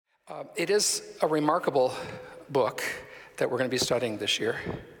It is a remarkable book that we're going to be studying this year.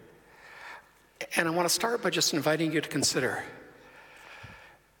 And I want to start by just inviting you to consider.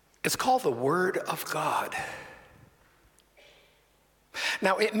 It's called the Word of God.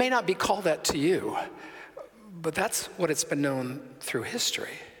 Now, it may not be called that to you, but that's what it's been known through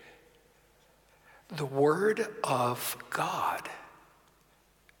history. The Word of God.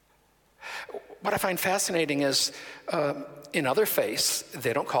 What I find fascinating is in other faiths,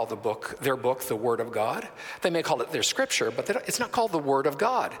 they don't call their book the Word of God. They may call it their scripture, but it's not called the Word of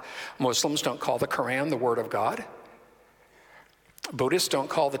God. Muslims don't call the Quran the Word of God. Buddhists don't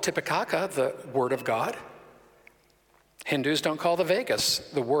call the Tipitaka the Word of God. Hindus don't call the Vedas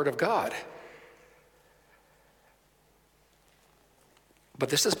the Word of God. But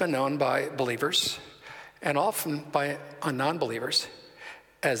this has been known by believers and often by non-believers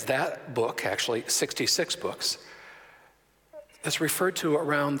as that book, actually 66 books, is referred to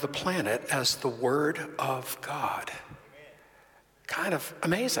around the planet as the Word of God. Kind of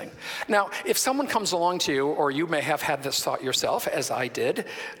amazing. Now, if someone comes along to you, or you may have had this thought yourself, as I did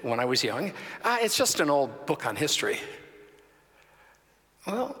when I was young, it's just an old book on history.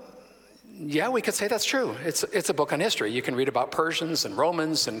 Well, yeah, we could say that's true. It's a book on history. You can read about Persians and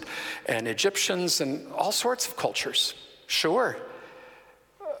Romans and Egyptians and all sorts of cultures. Sure.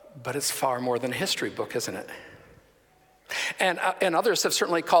 But it's far more than a history book, isn't it? And others have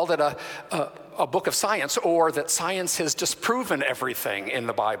certainly called it a book of science, or that science has disproven everything in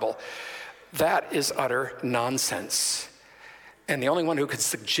the Bible. That is utter nonsense. And the only one who could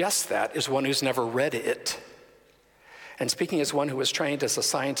suggest that is one who's never read it. And speaking as one who was trained as a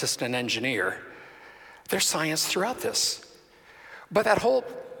scientist and engineer, there's science throughout this. But that whole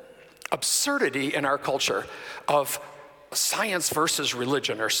absurdity in our culture of science versus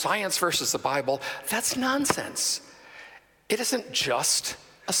religion or science versus the Bible, that's nonsense. It isn't just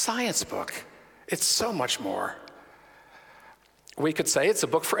a science book. It's so much more. We could say it's a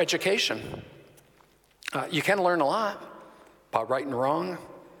book for education. You can learn a lot about right and wrong,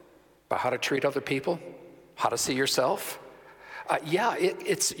 about how to treat other people, how to see yourself.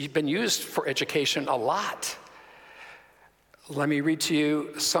 It's been used for education a lot. Let me read to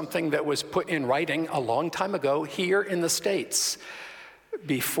you something that was put in writing a long time ago here in the States,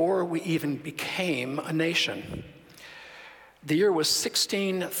 before we even became a nation. The year was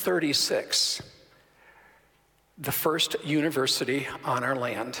 1636. The first university on our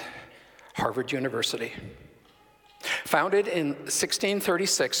land, Harvard University. Founded in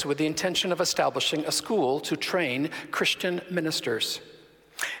 1636 with the intention of establishing a school to train Christian ministers.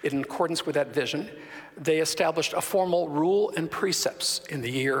 In accordance with that vision, they established a formal rule and precepts in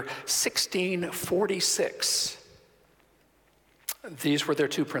the year 1646. These were their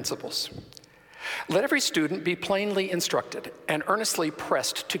two principles. Let every student be plainly instructed and earnestly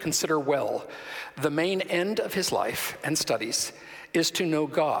pressed to consider well the main end of his life and studies is to know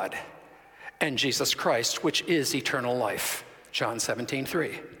God and Jesus Christ, which is eternal life, John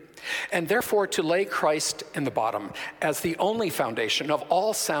 17:3. And therefore to lay Christ in the bottom as the only foundation of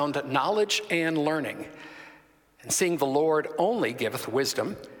all sound knowledge and learning. And seeing the Lord only giveth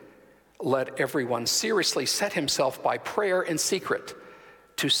wisdom, let everyone seriously set himself by prayer in secret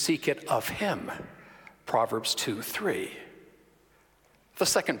to seek it of him, Proverbs 2:3. The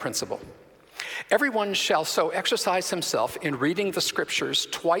second principle, everyone shall so exercise himself in reading the scriptures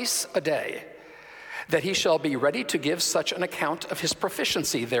twice a day, that he shall be ready to give such an account of his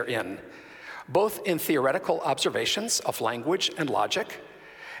proficiency therein, both in theoretical observations of language and logic,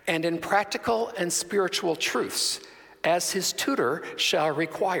 and in practical and spiritual truths, as his tutor shall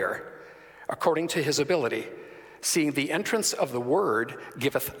require, according to his ability, seeing the entrance of the word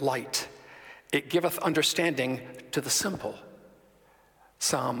giveth light. It giveth understanding to the simple.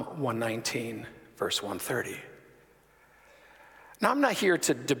 Psalm 119, verse 130. Now, I'm not here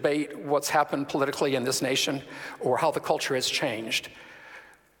to debate what's happened politically in this nation or how the culture has changed,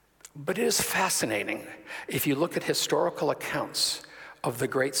 but it is fascinating if you look at historical accounts of the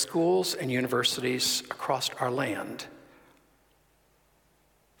great schools and universities across our land.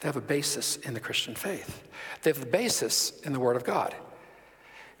 They have a basis in the Christian faith. They have the basis in the Word of God.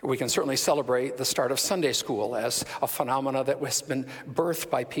 We can certainly celebrate the start of Sunday school as a phenomena that has been birthed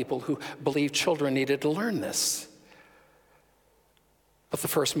by people who believed children needed to learn this. But the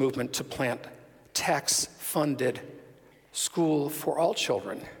first movement to plant tax-funded school for all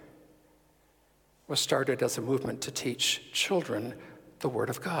children was started as a movement to teach children the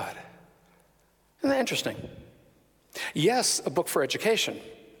Word of God. Isn't that interesting? Yes, a book for education,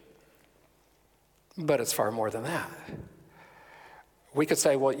 but it's far more than that. We could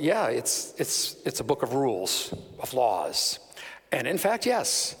say, well, yeah, it's a book of rules, of laws. And in fact,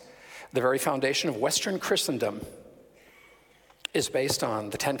 yes, The very foundation of Western Christendom is based on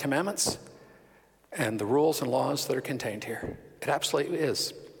the Ten Commandments and the rules and laws that are contained here. It absolutely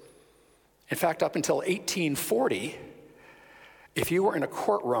is. In fact, up until 1840, if you were in a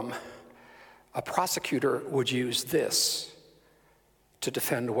courtroom, a prosecutor would use this to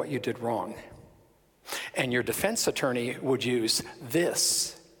defend what you did wrong. And your defense attorney would use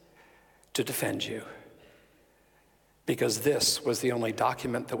this to defend you, because this was the only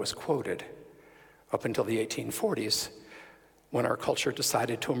document that was quoted up until the 1840s, when our culture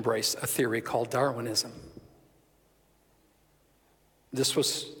decided to embrace a theory called Darwinism. This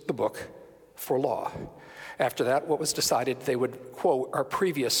was the book for law. After that, what was decided, they would quote our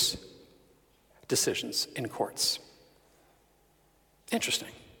previous decisions in courts. Interesting.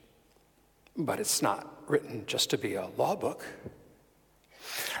 But it's not written just to be a law book.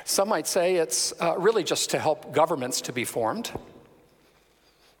 Some might say it's really just to help governments to be formed.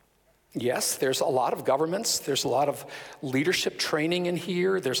 Yes, there's a lot of governments. There's a lot of leadership training in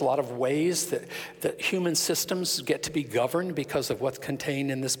here. There's a lot of ways that human systems get to be governed because of what's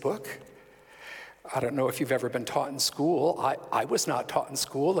contained in this book. I don't know if you've ever been taught in school. I was not taught in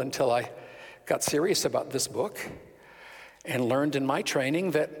school until I got serious about this book and learned in my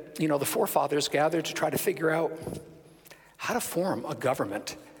training that, the forefathers gathered to try to figure out how to form a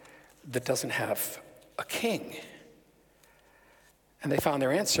government that doesn't have a king. And they found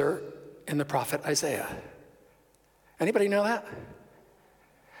their answer in the prophet Isaiah. Anybody know that?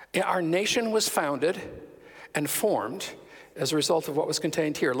 Yeah, our nation was founded and formed as a result of what was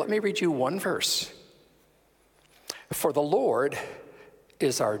contained here. Let me read you one verse. For the Lord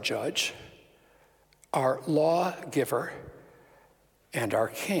is our judge, our lawgiver, and our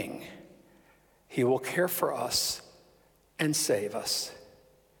king. He will care for us and save us.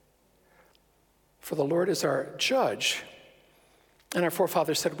 For the Lord is our judge. And our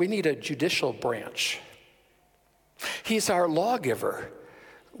forefathers said, we need a judicial branch. He's our lawgiver.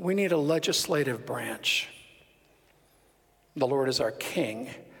 We need a legislative branch. The Lord is our king.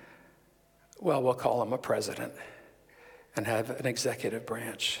 Well, we'll call him a president and have an executive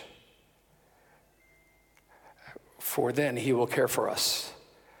branch. For then he will care for us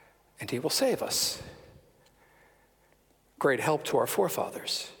and he will save us. Great help to our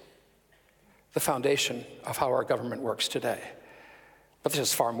forefathers. The foundation of how our government works today. But this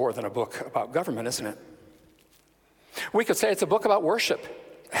is far more than a book about government, isn't it? We could say it's a book about worship.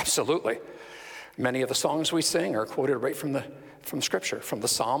 Absolutely. Many of the songs we sing are quoted right from Scripture, from the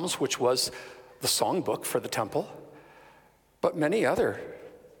Psalms, which was the songbook for the temple, but many other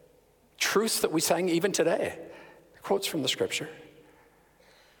truths that we sang even today, quotes from the Scripture.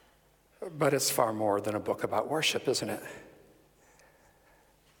 But it's far more than a book about worship, isn't it?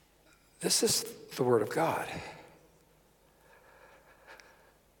 This is the Word of God.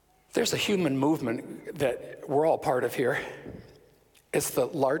 There's a human movement that we're all part of here. It's the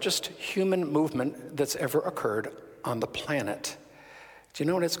largest human movement that's ever occurred on the planet. Do you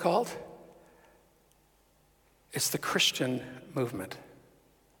know what it's called? It's the Christian movement.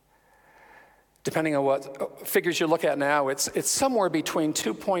 Depending on what figures you look at now, it's somewhere between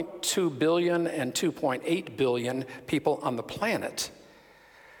 2.2 billion and 2.8 billion people on the planet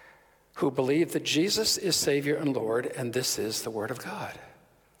who believe that Jesus is Savior and Lord, and this is the Word of God.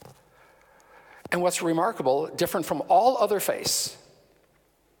 And what's remarkable, different from all other faiths,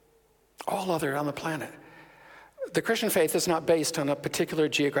 all other on the planet, the Christian faith is not based on a particular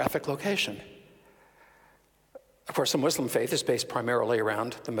geographic location. Of course, the Muslim faith is based primarily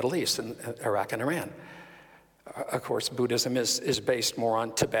around the Middle East and Iraq and Iran. Of course, Buddhism is based more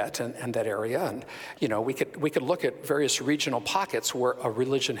on Tibet and that area. And, we could look at various regional pockets where a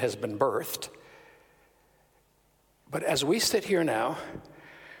religion has been birthed. But as we sit here now,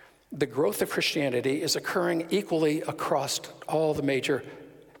 the growth of Christianity is occurring equally across all the major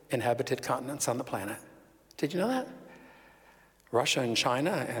inhabited continents on the planet. Did you know that? Russia and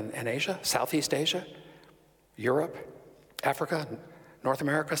China and Asia, Southeast Asia, Europe, Africa, North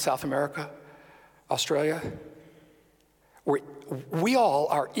America, South America, Australia. We all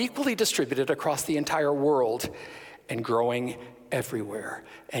are equally distributed across the entire world and growing everywhere.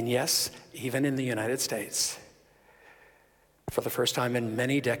 And yes, even in the United States. For the first time in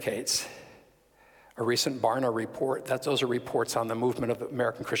many decades, a recent Barna report, those are reports on the movement of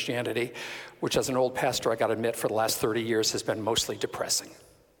American Christianity, which as an old pastor, I gotta admit, for the last 30 years has been mostly depressing.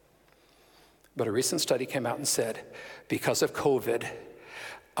 But a recent study came out and said, because of COVID,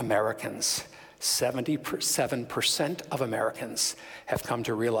 Americans, 77% of Americans have come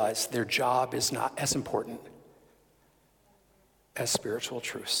to realize their job is not as important as spiritual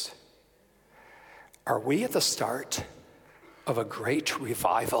truths. Are we at the start of a great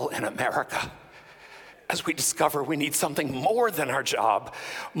revival in America as we discover we need something more than our job,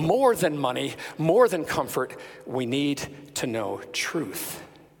 more than money, more than comfort. We need to know truth.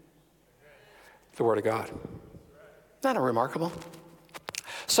 The Word of God. Isn't that remarkable?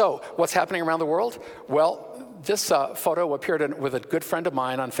 So, what's happening around the world? Well, this photo appeared with a good friend of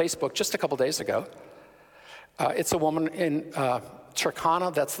mine on Facebook just a couple days ago. It's a woman in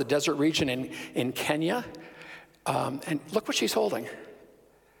Turkana, that's the desert region in Kenya. And look what she's holding.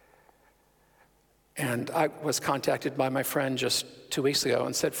 And I was contacted by my friend just 2 weeks ago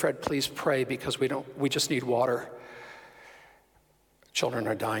and said, Fred, please pray because we just need water. Children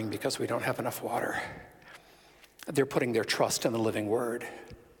are dying because we don't have enough water. They're putting their trust in the living Word.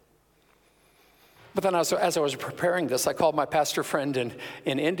 But then as I was preparing this, I called my pastor friend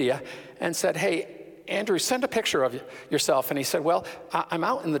in India and said, hey, Andrew, send a picture of yourself. And he said, well, I'm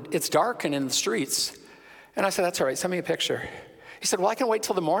out it's dark and in the streets. And I said, that's all right, send me a picture. He said, well, I can wait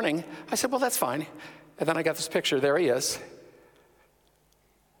till the morning. I said, well, that's fine. And then I got this picture. There he is,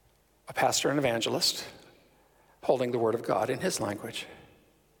 a pastor and evangelist holding the Word of God in his language.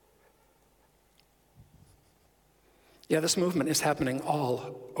 Yeah, this movement is happening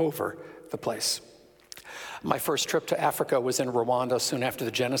all over the place. My first trip to Africa was in Rwanda soon after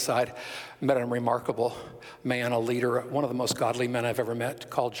the genocide. I met a remarkable man, a leader, one of the most godly men I've ever met,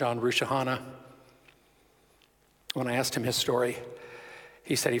 called John Rushahana. When I asked him his story,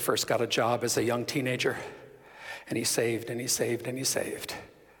 he said he first got a job as a young teenager, and he saved and he saved and he saved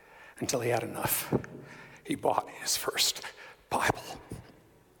until he had enough. He bought his first Bible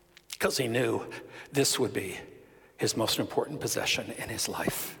because he knew this would be his most important possession in his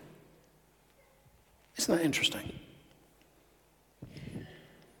life. Isn't that interesting?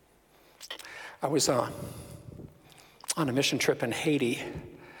 I was on a mission trip in Haiti,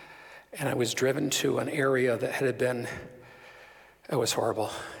 and I was driven to an area that it was horrible.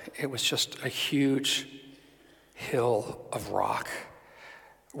 It was just a huge hill of rock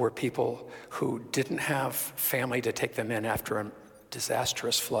where people who didn't have family to take them in after a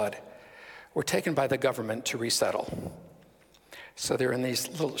disastrous flood were taken by the government to resettle. So they're in these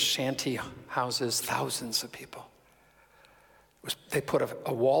little shanty houses, thousands of people. They put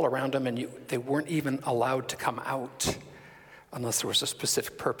a wall around them, and they weren't even allowed to come out unless there was a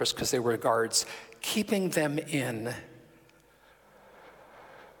specific purpose, because there were guards keeping them in.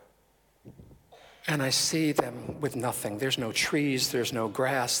 And I see them with nothing. There's no trees, there's no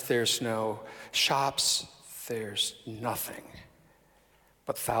grass, there's no shops, there's nothing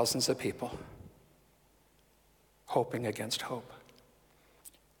but thousands of people hoping against hope.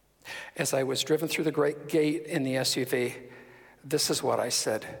 As I was driven through the great gate in the SUV, this is what I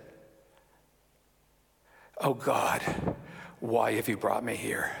said. Oh God, why have you brought me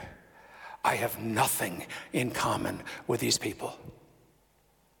here? I have nothing in common with these people.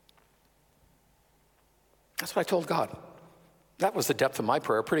 That's what I told God. That was the depth of my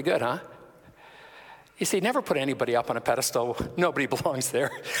prayer. Pretty good, huh? You see, never put anybody up on a pedestal. Nobody belongs there.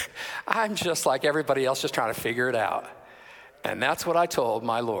 I'm just like everybody else, just trying to figure it out. And that's what I told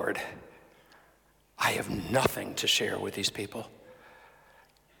my Lord. I have nothing to share with these people.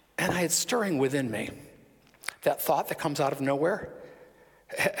 And I had stirring within me that thought that comes out of nowhere.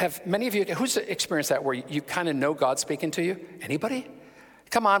 Have many of you, who's experienced that where you kind of know God speaking to you? Anybody?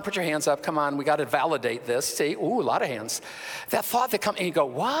 Come on, put your hands up. Come on, we got to validate this. See, ooh, a lot of hands. That thought that comes, and you go,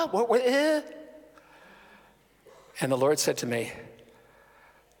 what? And the Lord said to me,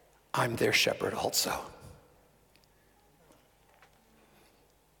 I'm their shepherd also.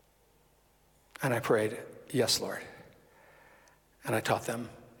 And I prayed, yes, Lord. And I taught them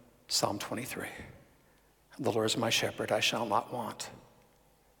Psalm 23. The Lord is my shepherd, I shall not want.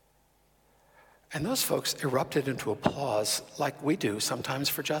 And those folks erupted into applause like we do sometimes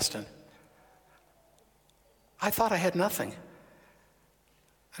for Justin. I thought I had nothing.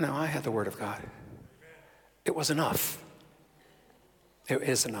 No, I had the Word of God. It was enough. It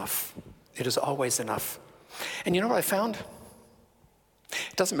is enough. It is always enough. And you know what I found?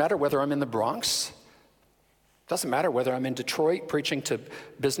 It doesn't matter whether I'm in the Bronx. It doesn't matter whether I'm in Detroit preaching to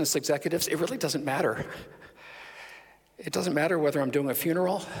business executives. It really doesn't matter. It doesn't matter whether I'm doing a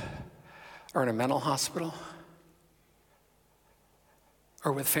funeral or in a mental hospital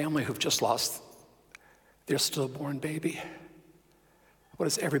or with family who've just lost their stillborn baby. What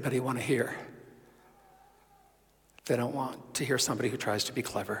does everybody want to hear? They don't want to hear somebody who tries to be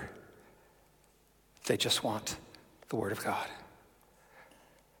clever. They just want the Word of God.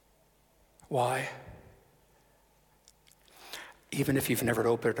 Why? Even if you've never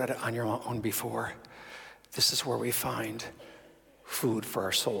opened it on your own before, this is where we find food for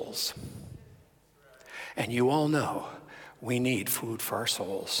our souls. And you all know We need food for our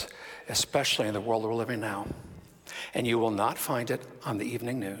souls, especially in the world we're living now. And you will not find it on the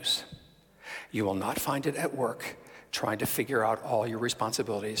evening news. You will not find it at work trying to figure out all your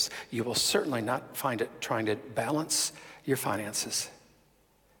responsibilities. You will certainly not find it trying to balance your finances.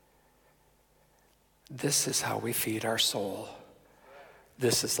 This is how we feed our soul.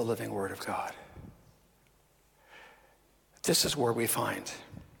 This is the living Word of God. This is where we find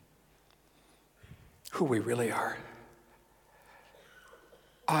who we really are.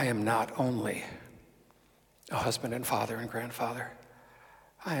 I am not only a husband and father and grandfather.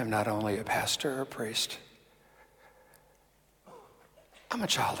 I am not only a pastor or a priest. I'm a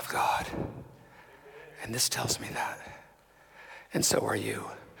child of God. And this tells me that. And so are you.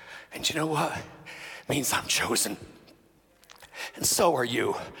 And you know what? It means I'm chosen. And so are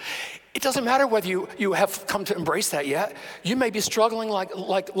you. It doesn't matter whether you have come to embrace that yet. You may be struggling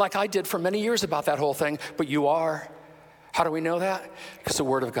like I did for many years about that whole thing, but you are. How do we know that? Because the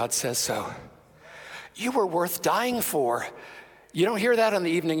Word of God says so. You were worth dying for. You don't hear that on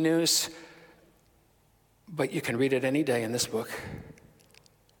the evening news, but you can read it any day in this book.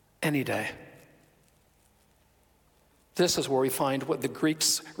 Any day. This is where we find what the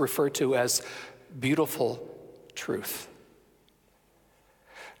Greeks refer to as beautiful truth.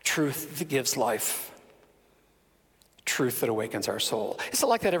 Truth that gives life. Truth that awakens our soul. Is it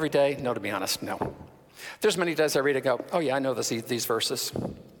like that every day? No, to be honest, no. There's many days I read and go, oh yeah, I know these verses.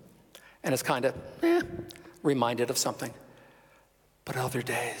 And it's kind of, reminded of something. But other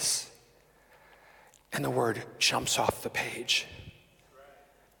days, and the word jumps off the page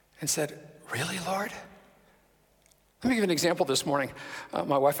and said, really, Lord? Let me give you an example this morning.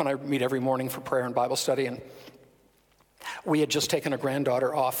 My wife and I meet every morning for prayer and Bible study, and we had just taken a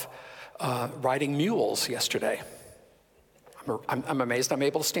granddaughter off riding mules yesterday. I'm amazed I'm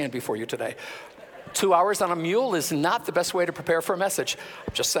able to stand before you today. 2 hours on a mule is not the best way to prepare for a message.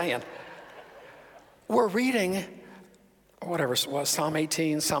 I'm just saying. We're reading, whatever it was, Psalm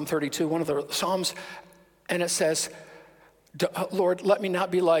 18, Psalm 32, one of the Psalms, and it says, Lord, let me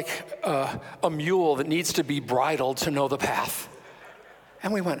not be like a mule that needs to be bridled to know the path.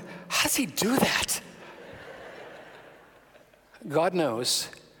 And we went, how does he do that? God knows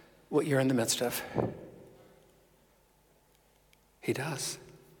what you're in the midst of. He does.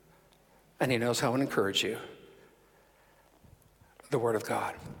 And he knows how to encourage you. The Word of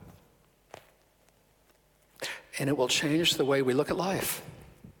God. And it will change the way we look at life.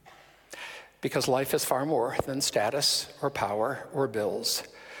 Because life is far more than status or power or bills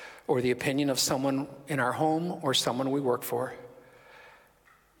or the opinion of someone in our home or someone we work for.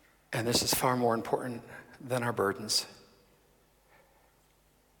 And this is far more important than our burdens.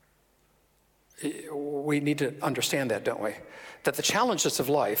 We need to understand that, don't we? That the challenges of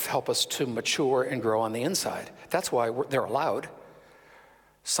life help us to mature and grow on the inside. That's why they're allowed.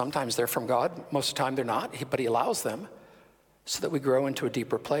 Sometimes they're from God. Most of the time they're not, but he allows them so that we grow into a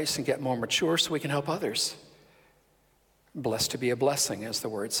deeper place and get more mature so we can help others. Blessed to be a blessing, as the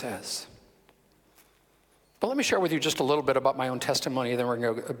word says. But let me share with you just a little bit about my own testimony, then we're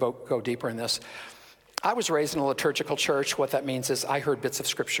going to go deeper in this. I was raised in a liturgical church. What that means is I heard bits of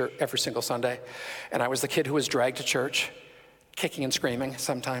scripture every single Sunday, and I was the kid who was dragged to church, kicking and screaming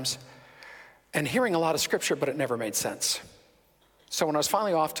sometimes, and hearing a lot of scripture, but it never made sense. So when I was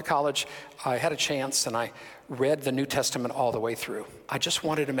finally off to college, I had a chance, and I read the New Testament all the way through. I just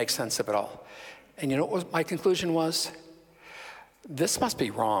wanted to make sense of it all. And you know what my conclusion was? This must be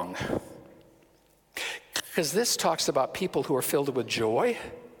wrong. Because this talks about people who are filled with joy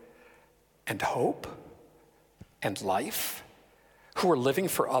and hope and life, who are living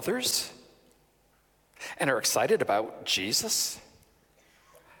for others and are excited about Jesus.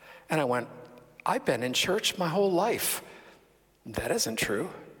 And I went, I've been in church my whole life. That isn't true.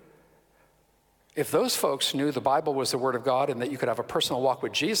 If those folks knew the Bible was the Word of God and that you could have a personal walk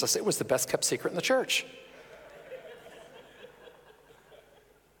with Jesus, it was the best kept secret in the church.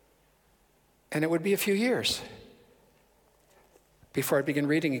 And it would be a few years before I'd begin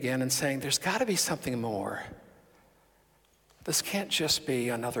reading again and saying, there's got to be something more. This can't just be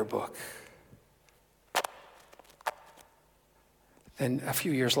another book. Then a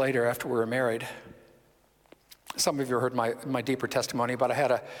few years later, after we were married, some of you heard my deeper testimony, but we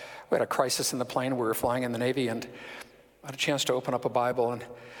had a crisis in the plane. We were flying in the Navy, and I had a chance to open up a Bible, and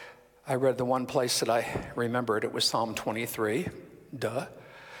I read the one place that I remembered. It was Psalm 23. Duh.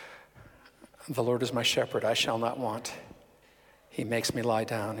 The Lord is my shepherd, I shall not want. He makes me lie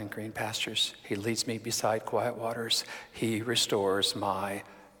down in green pastures. He leads me beside quiet waters. He restores my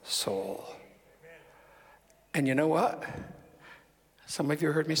soul. And you know what? Some of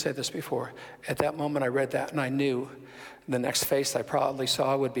you heard me say this before. At that moment, I read that, and I knew the next face I probably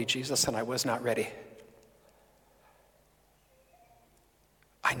saw would be Jesus, and I was not ready.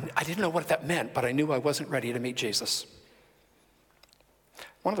 I didn't know what that meant, but I knew I wasn't ready to meet Jesus.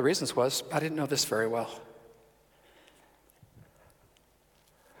 One of the reasons was I didn't know this very well.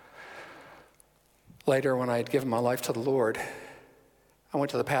 Later, when I had given my life to the Lord, I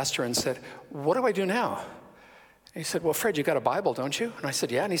went to the pastor and said, "What do I do now?" And he said, "Well, Fred, you got a Bible, don't you?" And I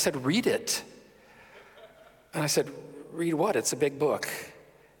said, "Yeah." And he said, "Read it." And I said, "Read what? It's a big book."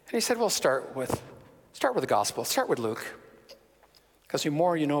 And he said, "Well, start with the gospel. Start with Luke. Because the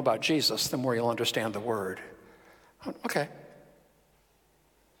more you know about Jesus, the more you'll understand the word." Okay.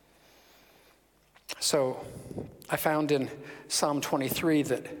 So I found in Psalm 23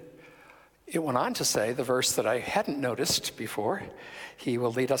 that it went on to say the verse that I hadn't noticed before: "He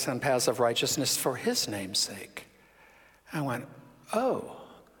will lead us on paths of righteousness for his name's sake." I went, oh,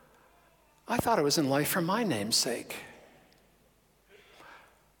 I thought it was in life for my name's sake.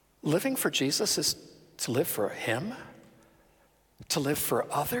 Living for Jesus is to live for him, to live for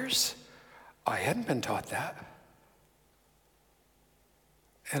others. I hadn't been taught that.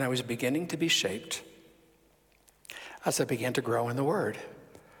 And I was beginning to be shaped as I began to grow in the Word.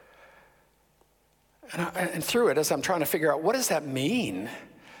 And through it, as I'm trying to figure out what does that mean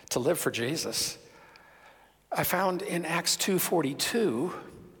to live for Jesus, I found in Acts 2:42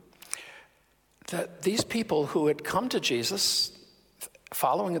 that these people who had come to Jesus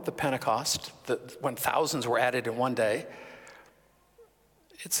following at the Pentecost, when thousands were added in one day,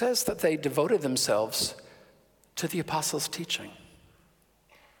 it says that they devoted themselves to the apostles' teaching.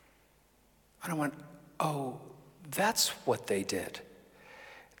 And I went, oh, that's what they did.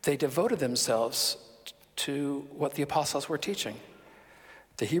 They devoted themselves to what the apostles were teaching.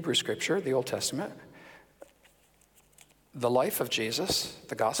 The Hebrew Scripture, the Old Testament, the life of Jesus,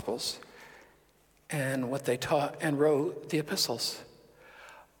 the Gospels, and what they taught and wrote, the epistles.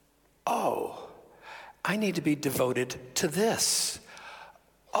 Oh, I need to be devoted to this.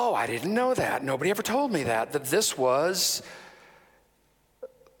 Oh, I didn't know that. Nobody ever told me that this was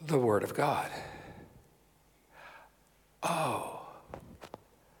the Word of God. Oh,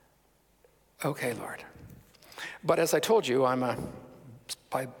 okay, Lord. But as I told you, I'm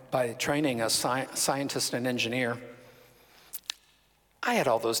by training a scientist and engineer. I had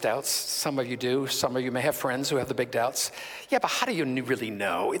all those doubts. Some of you do. Some of you may have friends who have the big doubts. Yeah, but how do you really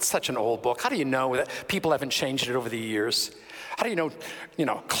know? It's such an old book. How do you know that people haven't changed it over the years? How do you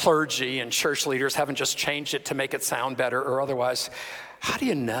know, clergy and church leaders haven't just changed it to make it sound better or otherwise? How do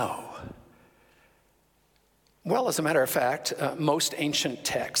you know? Well, as a matter of fact, most ancient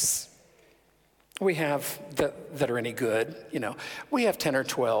texts we have that are any good, we have 10 or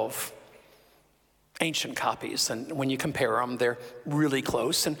 12 ancient copies, and when you compare them, they're really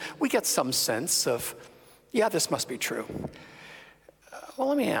close, and we get some sense of, yeah, this must be true. Well,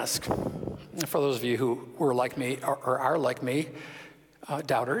 let me ask, for those of you who were like me or are like me,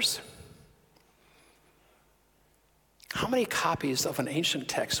 doubters, how many copies of an ancient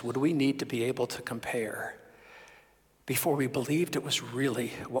text would we need to be able to compare before we believed it was really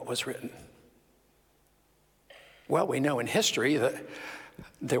what was written? Well, we know in history that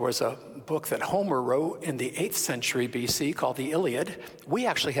there was a book that Homer wrote in the 8th century BC called the Iliad. We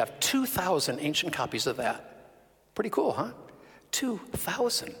actually have 2,000 ancient copies of that. Pretty cool, huh?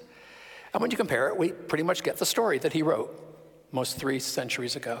 2,000. And when you compare it, we pretty much get the story that he wrote almost 3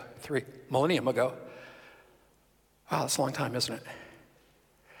 millennium ago. Wow, that's a long time, isn't it?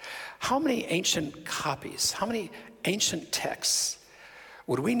 How many ancient copies, how many ancient texts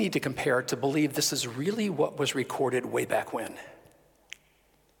would we need to compare to believe this is really what was recorded way back when?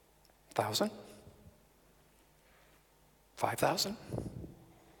 1,000? 5,000?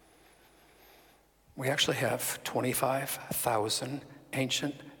 We actually have 25,000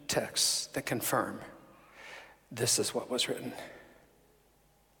 ancient texts that confirm this is what was written.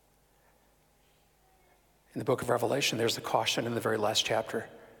 In the book of Revelation, there's a caution in the very last chapter.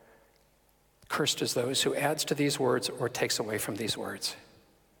 Cursed is those who adds to these words or takes away from these words.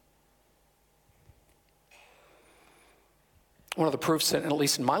 One of the proofs, at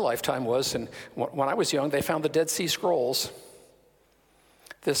least in my lifetime, was, and when I was young, they found the Dead Sea Scrolls.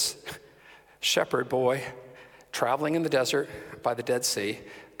 This shepherd boy traveling in the desert by the Dead Sea,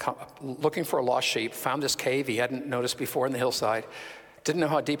 looking for a lost sheep, found this cave he hadn't noticed before in the hillside, didn't know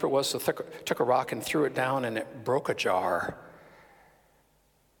how deep it was, so took a rock and threw it down, and it broke a jar,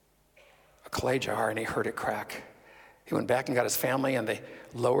 a clay jar, and he heard it crack. He went back and got his family, and they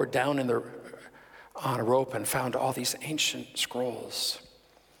lowered down on a rope and found all these ancient scrolls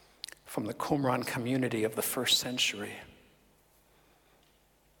from the Qumran community of the 1st century.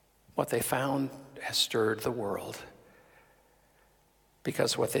 what they found has stirred the world.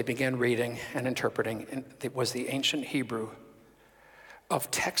 Because what they began reading and interpreting was the ancient Hebrew of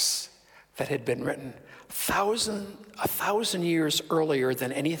texts that had been written 1,000 years earlier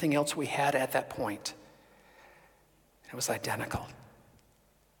than anything else we had at that point. It was identical.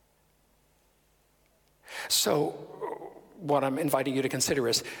 So what I'm inviting you to consider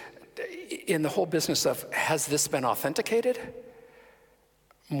is, in the whole business of, has this been authenticated?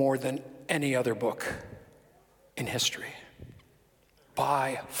 More than any other book in history.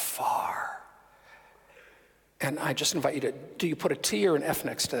 By far. And I just invite you to, do you put a T or an F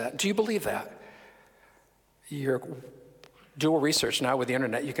next to that? Do you believe that? Your do a research. Now with the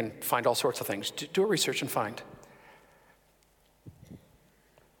internet, you can find all sorts of things. Do a research and find.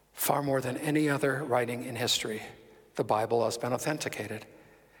 Far more than any other writing in history, the Bible has been authenticated.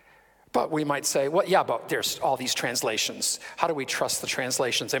 But we might say, well, yeah, but there's all these translations. How do we trust the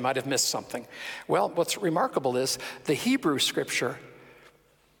translations? They might have missed something. Well, what's remarkable is the Hebrew scripture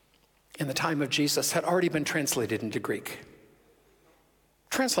in the time of Jesus had already been translated into Greek.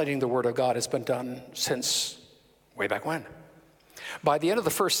 Translating the Word of God has been done since way back when. By the end of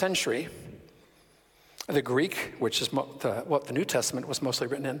the first century, the Greek, which is what the New Testament was mostly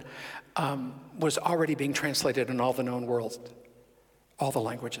written in, was already being translated in all the known world, all the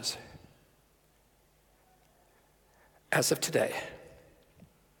languages. As of today,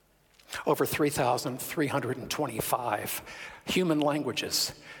 over 3,325 human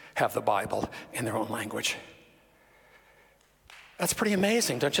languages have the Bible in their own language. That's pretty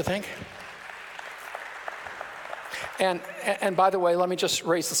amazing, don't you think? And by the way, let me just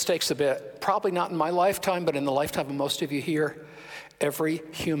raise the stakes a bit. Probably not in my lifetime, but in the lifetime of most of you here, every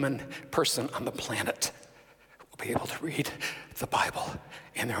human person on the planet will be able to read the Bible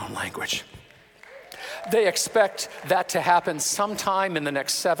in their own language. They expect that to happen sometime in the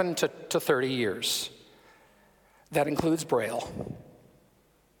next 7 to 30 years. That includes Braille.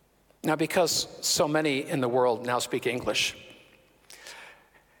 Now, because so many in the world now speak English,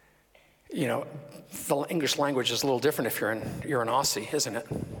 you know, the English language is a little different if you're an Aussie, isn't it?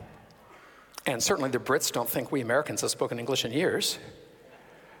 And certainly the Brits don't think we Americans have spoken English in years.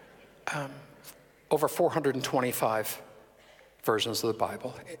 Over 425 versions of the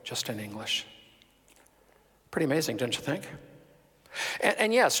Bible, just in English. Pretty amazing, don't you think?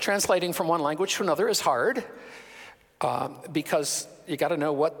 And yes, translating from one language to another is hard because you got to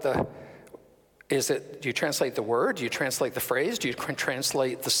know do you translate the word? Do you translate the phrase? Do you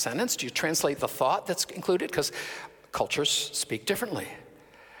translate the sentence? Do you translate the thought that's included? Because cultures speak differently.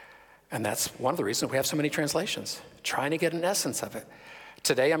 And that's one of the reasons we have so many translations, trying to get an essence of it.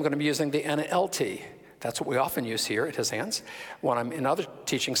 Today, I'm going to be using the NLT. That's what we often use here at His Hands. When I'm in other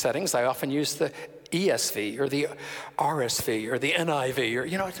teaching settings, I often use the ESV or the RSV or the NIV or,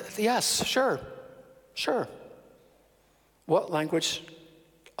 yes, sure. What language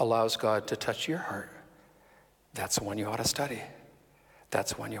allows God to touch your heart? That's the one you ought to study.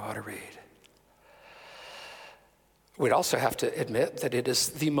 That's the one you ought to read. We'd also have to admit that it is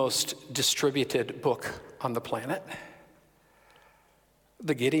the most distributed book on the planet.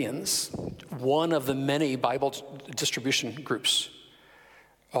 The Gideons, one of the many Bible distribution groups,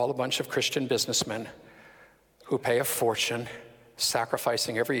 all a bunch of Christian businessmen who pay a fortune,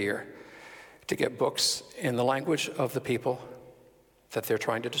 sacrificing every year to get books in the language of the people that they're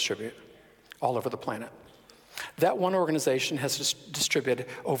trying to distribute all over the planet. That one organization has distributed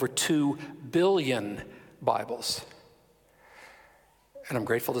over 2 billion Bibles. And I'm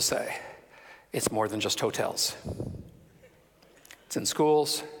grateful to say it's more than just hotels. It's in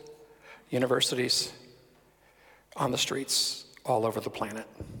schools, universities, on the streets, all over the planet.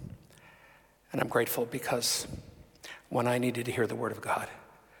 And I'm grateful because when I needed to hear the Word of God,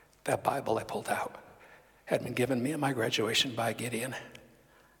 that Bible I pulled out had been given me at my graduation by Gideon,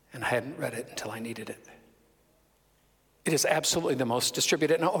 and I hadn't read it until I needed it. It is absolutely the most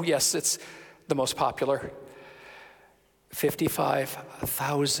distributed. And oh yes, it's the most popular.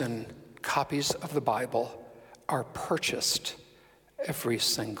 55,000 copies of the Bible are purchased every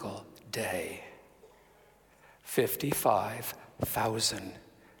single day. 55,000.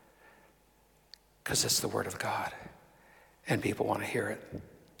 Because it's the Word of God, and people want to hear it.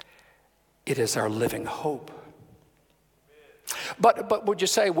 It is our living hope. But would you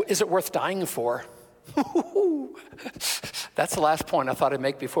say, is it worth dying for? That's the last point I thought I'd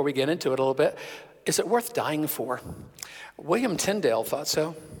make before we get into it a little bit. Is it worth dying for? William Tyndale thought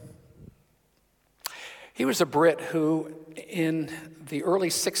so. He was a Brit who, in the early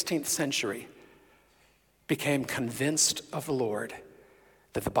 16th century, became convinced of the Lord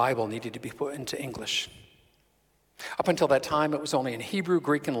that the Bible needed to be put into English. Up until that time, it was only in Hebrew,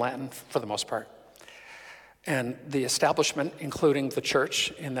 Greek, and Latin for the most part. And the establishment, including the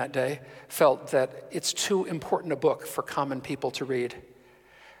church in that day, felt that it's too important a book for common people to read.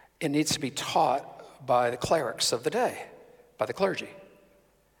 It needs to be taught by the clerics of the day, by the clergy,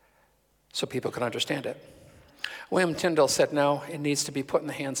 so people can understand it. William Tyndale said, no, it needs to be put in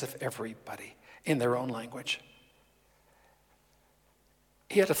the hands of everybody in their own language.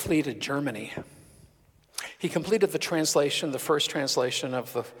 He had to flee to Germany. He completed the translation, the first translation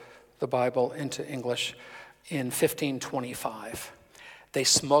of the Bible into English in 1525. They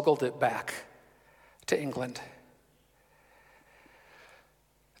smuggled it back to England.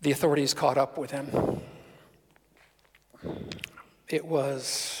 The authorities caught up with him. It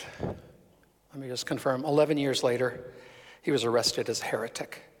was, let me just confirm, 11 years later, he was arrested as a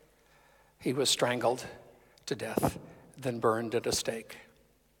heretic. He was strangled to death, then burned at a stake.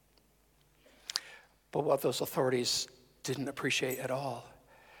 But what those authorities didn't appreciate at all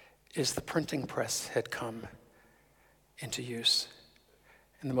is the printing press had come into use.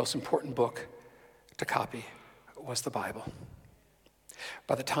 And the most important book to copy was the Bible.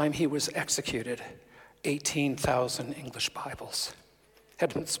 By the time he was executed, 18,000 English Bibles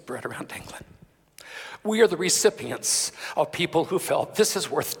had been spread around England. We are the recipients of people who felt this is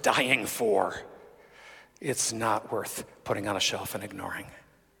worth dying for. It's not worth putting on a shelf and ignoring.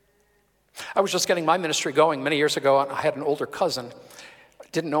 I was just getting my ministry going many years ago, and I had an older cousin.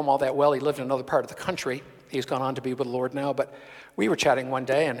 Didn't know him all that well. He lived in another part of the country. He's gone on to be with the Lord now, but we were chatting one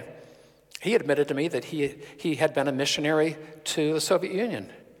day, and he admitted to me that he had been a missionary to the Soviet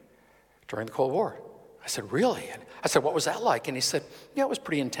Union during the Cold War. I said, really? And I said, what was that like? And he said, yeah, it was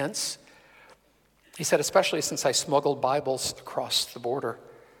pretty intense. He said, especially since I smuggled Bibles across the border.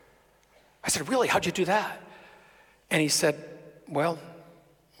 I said, really? How'd you do that? And he said, well,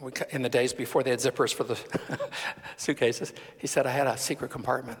 in the days before they had zippers for the suitcases, he said, I had a secret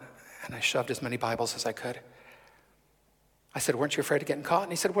compartment, and I shoved as many Bibles as I could. I said, weren't you afraid of getting caught?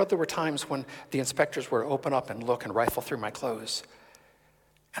 And he said, well, there were times when the inspectors would open up and look and rifle through my clothes.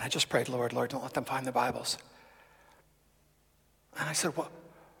 And I just prayed, Lord, don't let them find the Bibles. And I said, what?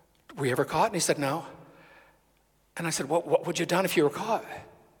 Were you ever caught? And he said, no. And I said, what would you have done if you were caught?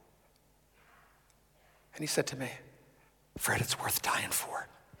 And he said to me, Fred, it's worth dying for.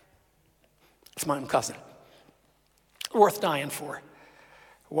 It's my own cousin. Worth dying for.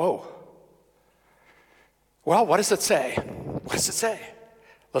 Whoa. Well, what does it say? What does it say?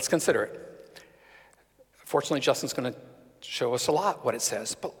 Let's consider it. Fortunately, Justin's going to show us a lot what it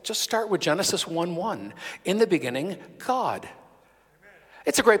says, but just start with Genesis 1:1. In the beginning, God.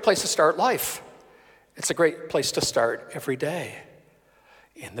 It's a great place to start life. It's a great place to start every day.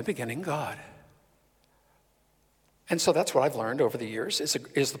 In the beginning, God. And so that's what I've learned over the years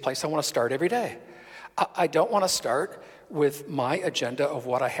is the place I want to start every day. I don't want to start with my agenda of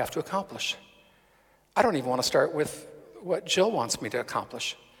what I have to accomplish. I don't even want to start with what Jill wants me to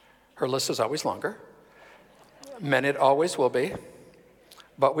accomplish. Her list is always longer. Men, it always will be.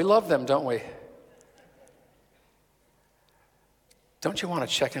 But we love them, don't we? Don't you want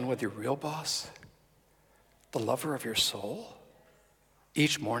to check in with your real boss? The lover of your soul?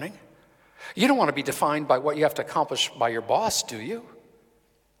 Each morning? You don't want to be defined by what you have to accomplish by your boss, do you?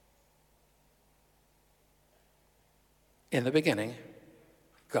 In the beginning,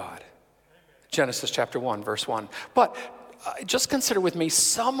 God. Genesis chapter 1, verse 1. But just consider with me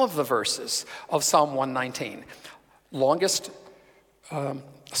some of the verses of Psalm 119. Longest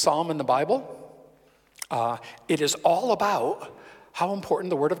psalm in the Bible. It is all about how important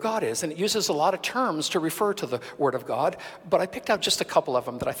the Word of God is. And it uses a lot of terms to refer to the Word of God, but I picked out just a couple of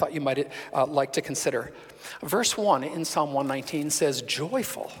them that I thought you might like to consider. Verse 1 in Psalm 119 says,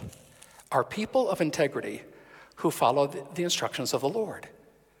 joyful are people of integrity who follow the instructions of the Lord.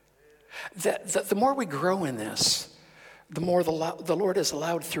 The more we grow in this, the more the Lord is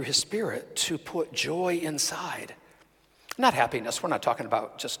allowed through His Spirit to put joy inside. Not happiness. We're not talking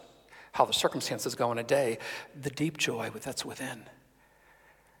about just how the circumstances go in a day. The deep joy that's within.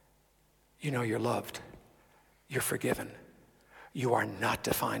 You know you're loved. You're forgiven. You are not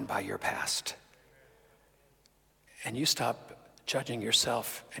defined by your past. And you stop judging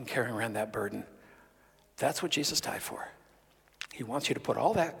yourself and carrying around that burden. That's what Jesus died for. He wants you to put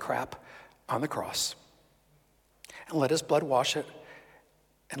all that crap on the cross and let His blood wash it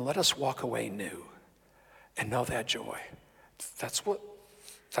and let us walk away new and know that joy. That's what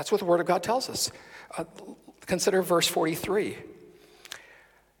the Word of God tells us. Consider verse 43.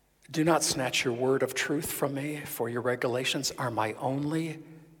 Do not snatch your word of truth from me, for your regulations are my only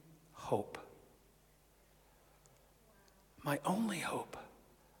hope. My only hope.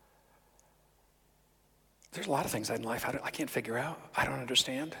 There's a lot of things in life I can't figure out. I don't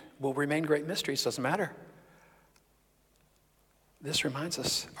understand. Will remain great mysteries. Doesn't matter. This reminds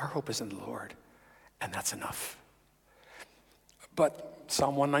us our hope is in the Lord, and that's enough. But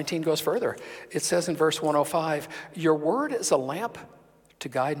Psalm 119 goes further. It says in verse 105, your word is a lamp to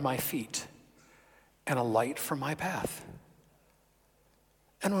guide my feet and a light for my path.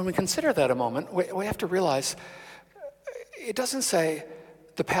 And when we consider that a moment, we have to realize it doesn't say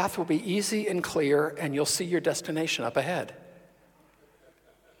the path will be easy and clear and you'll see your destination up ahead.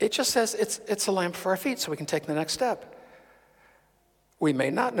 It just says it's a lamp for our feet so we can take the next step. We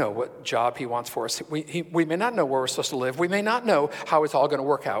may not know what job he wants for us. We may not know where we're supposed to live. We may not know how it's all going to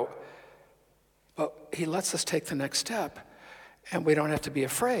work out. But he lets us take the next step, and we don't have to be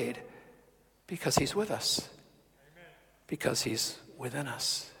afraid because he's with us, because he's within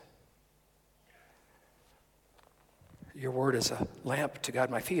us. Your word is a lamp to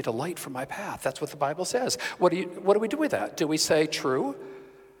guide my feet, a light for my path. That's what the Bible says. What do we do with that? Do we say true?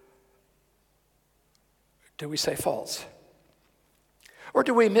 Do we say false? Or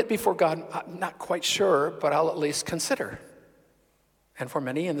do we admit before God, I'm not quite sure, but I'll at least consider? And for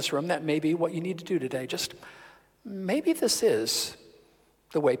many in this room, that may be what you need to do today. Just maybe this is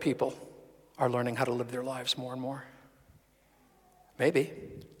the way people are learning how to live their lives more and more. Maybe.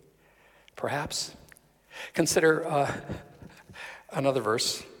 Perhaps. Consider another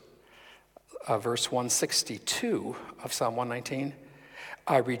verse, verse 162 of Psalm 119.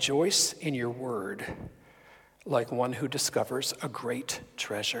 I rejoice in your word, like one who discovers a great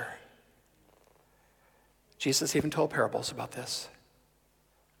treasure. Jesus even told parables about this.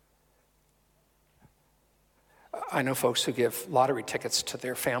 I know folks who give lottery tickets to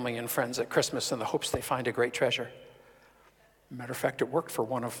their family and friends at Christmas in the hopes they find a great treasure. Matter of fact, it worked for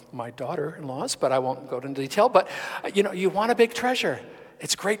one of my daughter-in-laws, but I won't go into detail. But, you want a big treasure.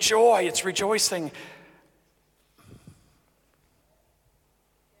 It's great joy. It's rejoicing.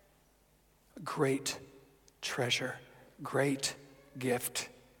 Great treasure, great gift.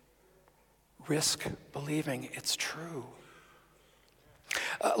 Risk believing it's true.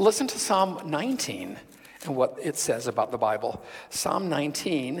 Listen to Psalm 19 and what it says about the Bible. Psalm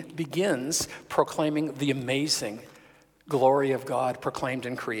 19 begins proclaiming the amazing glory of God proclaimed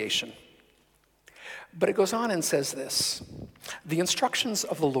in creation. But it goes on and says this, the instructions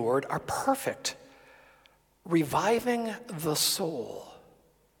of the Lord are perfect, reviving the soul.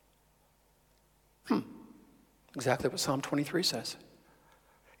 Exactly what Psalm 23 says.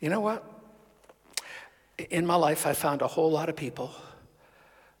 You know what? In my life, I found a whole lot of people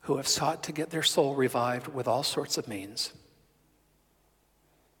who have sought to get their soul revived with all sorts of means.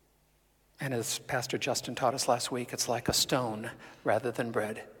 And as Pastor Justin taught us last week, it's like a stone rather than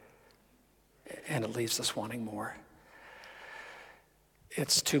bread. And it leaves us wanting more.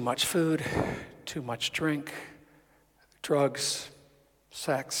 It's too much food, too much drink, drugs,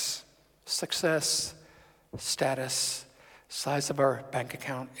 sex, success, status, size of our bank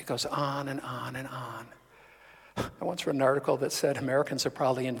account. It goes on and on and on. I once read an article that said Americans have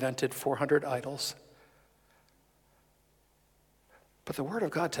probably invented 400 idols. But the Word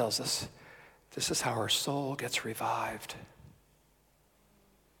of God tells us this is how our soul gets revived.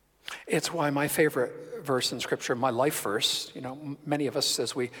 It's why my favorite verse in Scripture, my life verse, many of us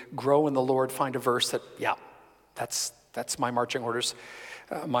as we grow in the Lord find a verse that, that's my marching orders.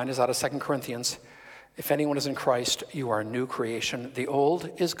 Mine is out of 2 Corinthians. If anyone is in Christ, you are a new creation. The old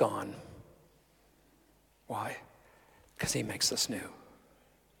is gone. Why? Because he makes us new.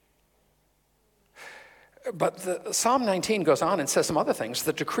 But Psalm 19 goes on and says some other things.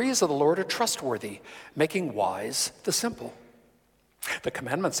 The decrees of the Lord are trustworthy, making wise the simple. The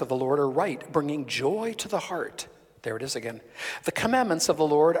commandments of the Lord are right, bringing joy to the heart. There it is again. The commandments of the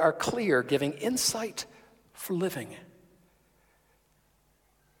Lord are clear, giving insight for living.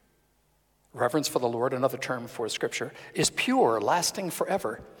 Reverence for the Lord, another term for Scripture, is pure, lasting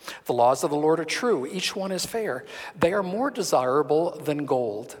forever. The laws of the Lord are true. Each one is fair. They are more desirable than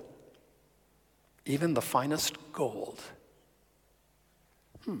gold, even the finest gold.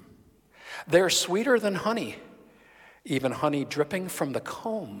 They are sweeter than honey, even honey dripping from the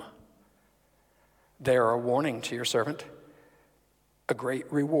comb. They are a warning to your servant, a great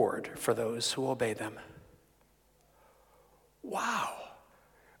reward for those who obey them. Wow.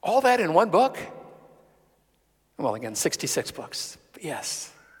 All that in one book? Well, again, 66 books. But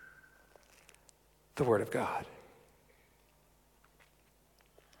yes, the Word of God.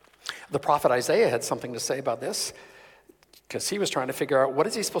 The prophet Isaiah had something to say about this because he was trying to figure out what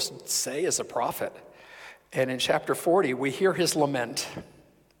is he supposed to say as a prophet. And in chapter 40, we hear his lament.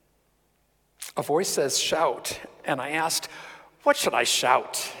 A voice says, shout. And I asked, what should I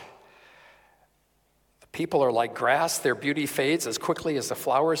shout? The People are like grass, their beauty fades as quickly as the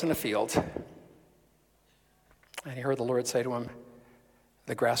flowers in a field. And he heard the Lord say to him,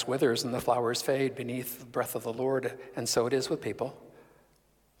 the grass withers and the flowers fade beneath the breath of the Lord, and so it is with people.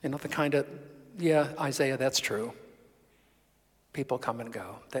 You know, the kind of, yeah, Isaiah, that's true. People come and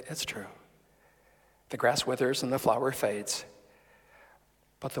go. It's true. The grass withers and the flower fades.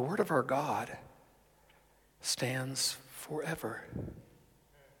 But the word of our God stands forever.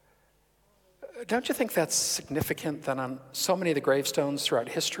 Don't you think that's significant that on so many of the gravestones throughout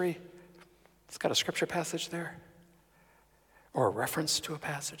history, it's got a scripture passage there? Or a reference to a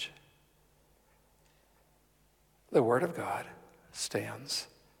passage? The word of God stands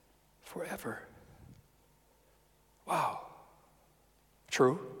forever. Wow.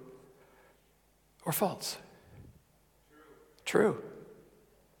 True or false? True.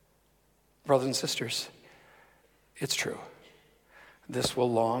 Brothers and sisters, it's true. This will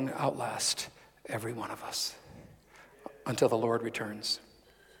long outlast every one of us until the Lord returns.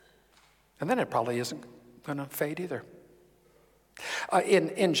 And then it probably isn't going to fade either.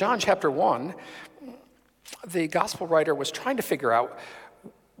 In John chapter 1, the gospel writer was trying to figure out,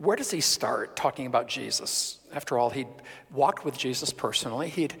 where does he start talking about Jesus? After all, he'd walked with Jesus personally.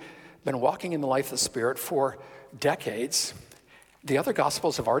 He'd been walking in the life of the Spirit for decades. The other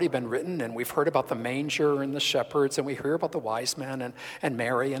gospels have already been written, and we've heard about the manger and the shepherds, and we hear about the wise men and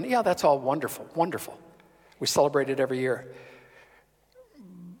Mary, and yeah, that's all wonderful, wonderful. We celebrate it every year.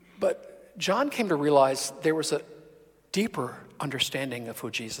 But John came to realize there was a deeper understanding of who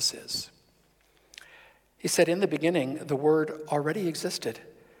Jesus is. He said, in the beginning, the Word already existed.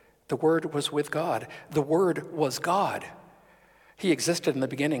 The Word was with God. The Word was God. He existed in the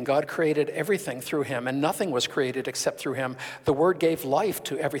beginning. God created everything through him, and nothing was created except through him. The Word gave life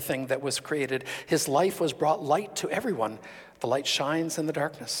to everything that was created. His life was brought light to everyone. The light shines in the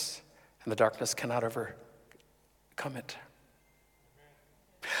darkness, and the darkness cannot overcome it.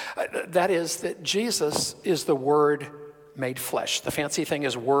 That is, that Jesus is the Word made flesh. The fancy thing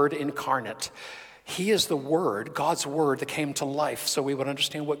is Word incarnate. He is the Word, God's Word, that came to life so we would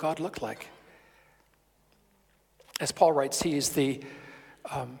understand what God looked like. As Paul writes, he is the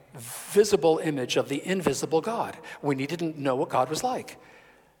visible image of the invisible God. We needed to know what God was like.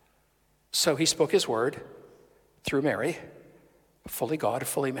 So he spoke his word through Mary, fully God,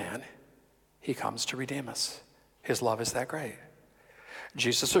 fully man. He comes to redeem us. His love is that great.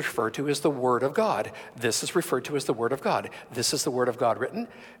 Jesus is referred to as the Word of God. This is referred to as the Word of God. This is the Word of God written.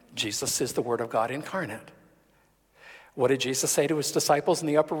 Jesus is the Word of God incarnate. What did Jesus say to his disciples in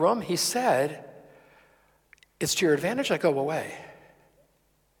the upper room? He said, it's to your advantage I go away,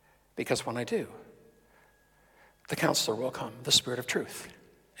 because when I do, the Counselor will come, the Spirit of truth,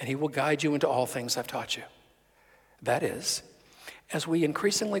 and he will guide you into all things I've taught you. That is, as we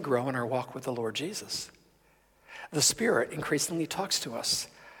increasingly grow in our walk with the Lord Jesus, the Spirit increasingly talks to us,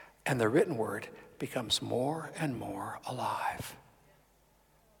 and the written word becomes more and more alive.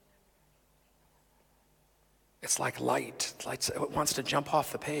 It's like light. It wants to jump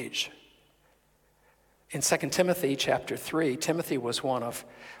off the page. In 2 Timothy chapter 3, Timothy was one of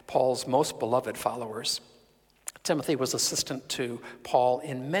Paul's most beloved followers. Timothy was assistant to Paul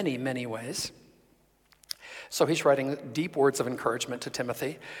in many, many ways. So he's writing deep words of encouragement to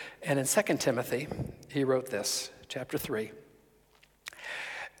Timothy. And in 2 Timothy, he wrote this, chapter 3.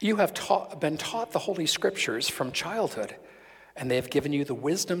 You have been taught the Holy Scriptures from childhood, and they have given you the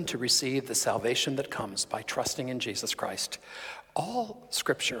wisdom to receive the salvation that comes by trusting in Jesus Christ. All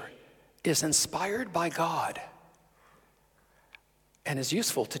Scripture is inspired by God and is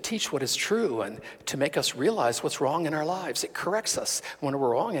useful to teach what is true and to make us realize what's wrong in our lives. It corrects us when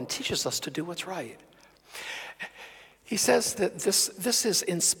we're wrong and teaches us to do what's right. He says that this is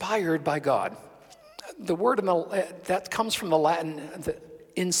inspired by God. The word that comes from the Latin,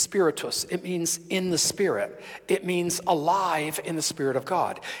 in spiritus. It means in the Spirit. It means alive in the Spirit of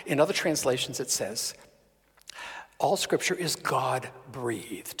God. In other translations, it says, all Scripture is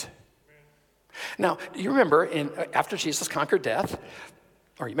God-breathed. Now, you remember after Jesus conquered death,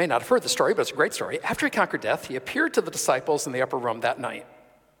 or you may not have heard the story, but it's a great story. After he conquered death, he appeared to the disciples in the upper room that night.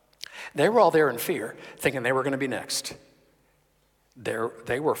 They were all there in fear, thinking they were going to be next.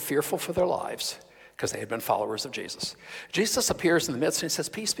 They were fearful for their lives because they had been followers of Jesus. Jesus appears in the midst and he says,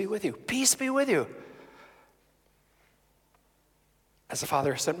 peace be with you. Peace be with you. As the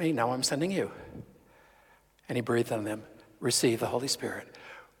Father sent me, now I'm sending you. And he breathed on them, receive the Holy Spirit.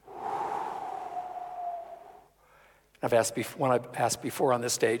 I've asked before on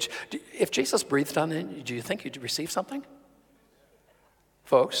this stage, if Jesus breathed on you, do you think you'd receive something?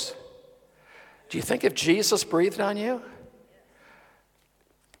 Folks, do you think if Jesus breathed on you,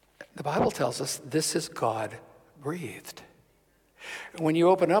 The Bible tells us this is God breathed. When you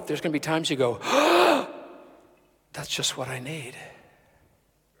open up, there's going to be times you go, oh, that's just what I need.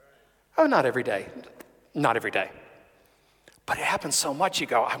 Oh, not every day. Not every day. But it happens so much, you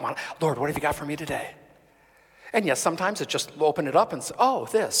go, Lord, what have you got for me today? And yes, sometimes it just open it up and say, oh,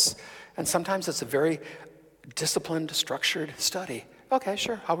 this. And sometimes it's a very disciplined, structured study. Okay,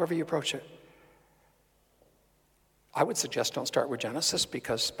 sure, however you approach it. I would suggest don't start with Genesis,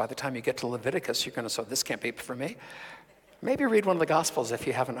 because by the time you get to Leviticus, you're going to say, this can't be for me. Maybe read one of the Gospels if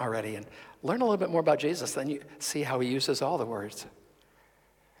you haven't already and learn a little bit more about Jesus. Then you see how he uses all the words.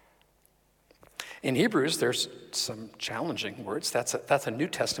 In Hebrews, there's some challenging words. That's a New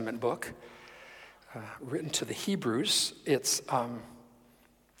Testament book written to the Hebrews. It's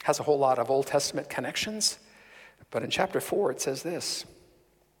has a whole lot of Old Testament connections. But in chapter 4, it says this: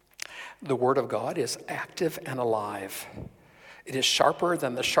 the word of God is active and alive. It is sharper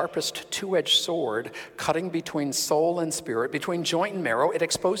than the sharpest two-edged sword, cutting between soul and spirit, between joint and marrow. It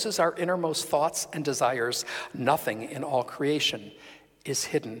exposes our innermost thoughts and desires. Nothing in all creation is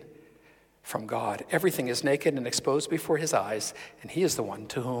hidden from God. Everything is naked and exposed before his eyes, and he is the one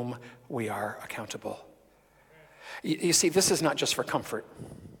to whom we are accountable. You see, this is not just for comfort.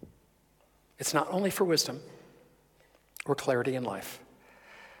 It's not only for wisdom or clarity in life.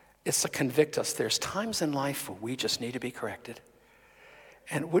 It's to convict us. There's times in life where we just need to be corrected.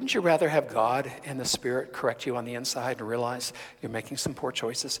 And wouldn't you rather have God and the Spirit correct you on the inside and realize you're making some poor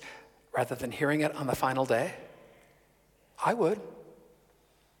choices rather than hearing it on the final day? I would.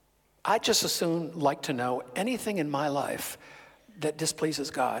 I'd just as soon like to know anything in my life that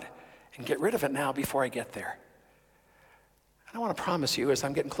displeases God and get rid of it now before I get there. And I want to promise you, as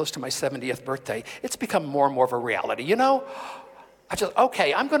I'm getting close to my 70th birthday, it's become more and more of a reality. You know,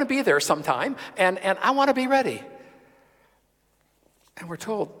 I'm going to be there sometime, and I want to be ready. And we're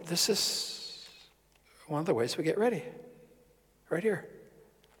told this is one of the ways we get ready, right here.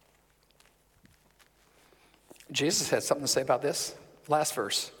 Jesus had something to say about this. Last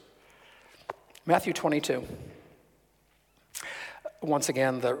verse. Matthew 22. Once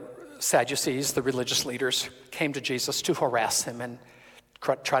again, the Sadducees, the religious leaders, came to Jesus to harass him and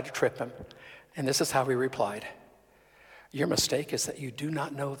try to trip him. And this is how he replied: your mistake is that you do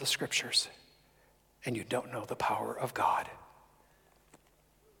not know the scriptures and you don't know the power of God.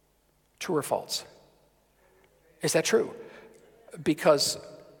 True or false? Is that true? Because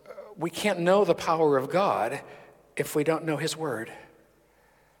we can't know the power of God if we don't know his word.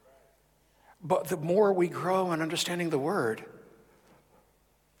 But the more we grow in understanding the word,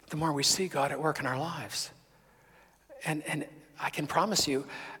 the more we see God at work in our lives. And I can promise you,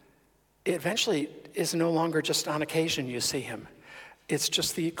 it eventually is no longer just on occasion you see him. It's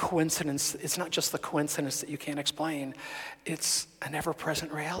just the coincidence. It's not just the coincidence that you can't explain. It's an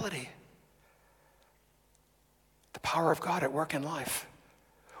ever-present reality. The power of God at work in life.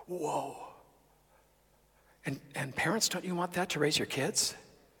 Whoa. And parents, don't you want that to raise your kids?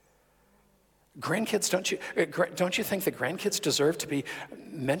 Grandkids, don't you think the grandkids deserve to be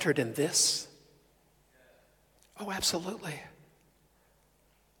mentored in this? Oh, absolutely.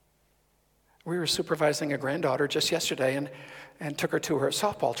 We were supervising a granddaughter just yesterday and took her to her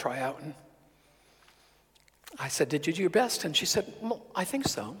softball tryout. And I said, did you do your best? And she said, well, I think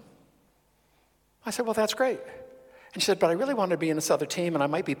so. I said, well, that's great. And she said, but I really want to be in this other team and I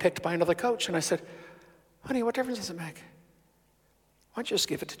might be picked by another coach. And I said, honey, what difference does it make? Why don't you just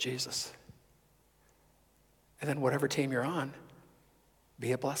give it to Jesus? And then whatever team you're on,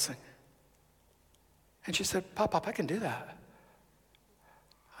 be a blessing. And she said, Pop, I can do that.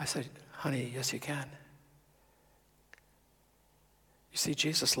 I said, honey, yes, you can. You see,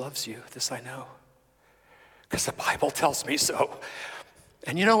 Jesus loves you. This I know. Because the Bible tells me so.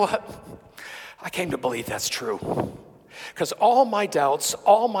 And you know what? I came to believe that's true. Because all my doubts,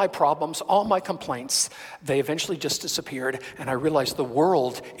 all my problems, all my complaints, they eventually just disappeared, and I realized the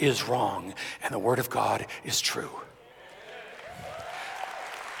world is wrong, and the Word of God is true.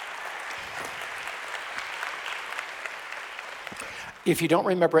 If you don't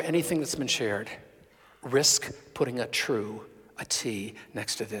remember anything that's been shared, risk putting a T,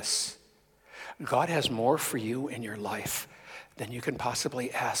 next to this. God has more for you in your life than you can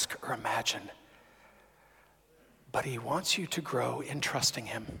possibly ask or imagine. But he wants you to grow in trusting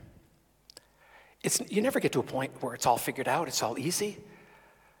him. You never get to a point where it's all figured out, it's all easy.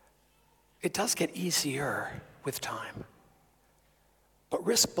 It does get easier with time. But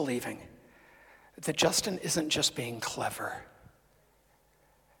risk believing that Justin isn't just being clever.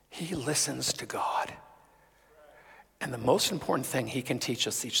 He listens to God. And the most important thing he can teach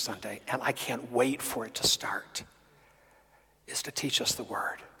us each Sunday, and I can't wait for it to start, is to teach us the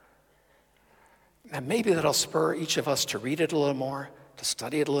word. And maybe that'll spur each of us to read it a little more, to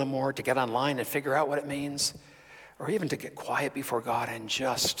study it a little more, to get online and figure out what it means, or even to get quiet before God and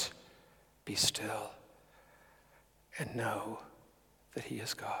just be still and know that he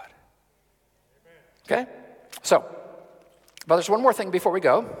is God. Okay? So, but there's one more thing before we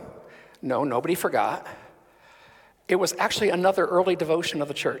go. No, nobody forgot. It was actually another early devotion of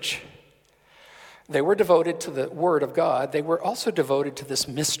the church. They were devoted to the Word of God. They were also devoted to this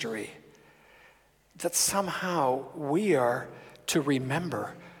mystery that somehow we are to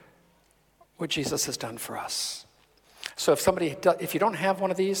remember what Jesus has done for us. So if you don't have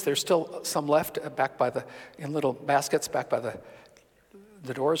one of these, there's still some left back in little baskets back by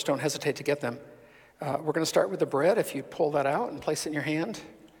the doors. Don't hesitate to get them. We're going to start with the bread. If you pull that out and place it in your hand.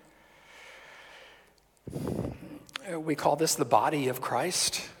 We call this the body of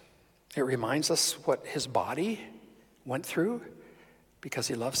Christ. It reminds us what his body went through because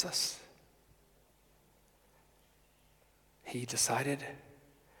he loves us. He decided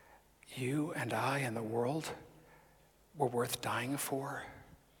you and I and the world were worth dying for.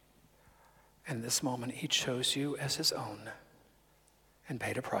 And this moment, he chose you as his own and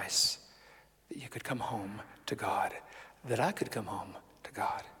paid a price that you could come home to God, that I could come home to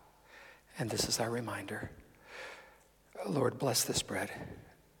God. And this is our reminder. Lord, bless this bread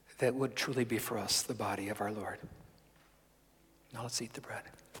that would truly be for us the body of our Lord. Now let's eat the bread.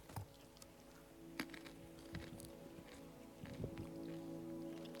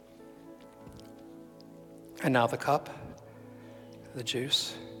 And now the cup, the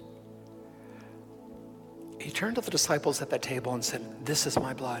juice. He turned to the disciples at that table and said, "This is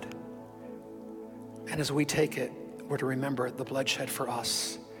my blood." And as we take it, we're to remember the blood shed for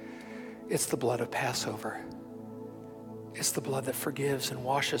us. It's the blood of Passover. It's the blood that forgives and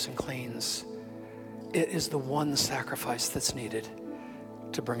washes and cleans. It is the one sacrifice that's needed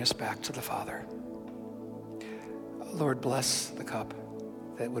to bring us back to the Father. Lord, bless the cup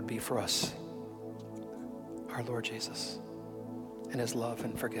that would be for us, our Lord Jesus, and his love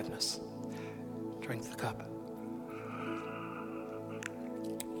and forgiveness. Drink the cup.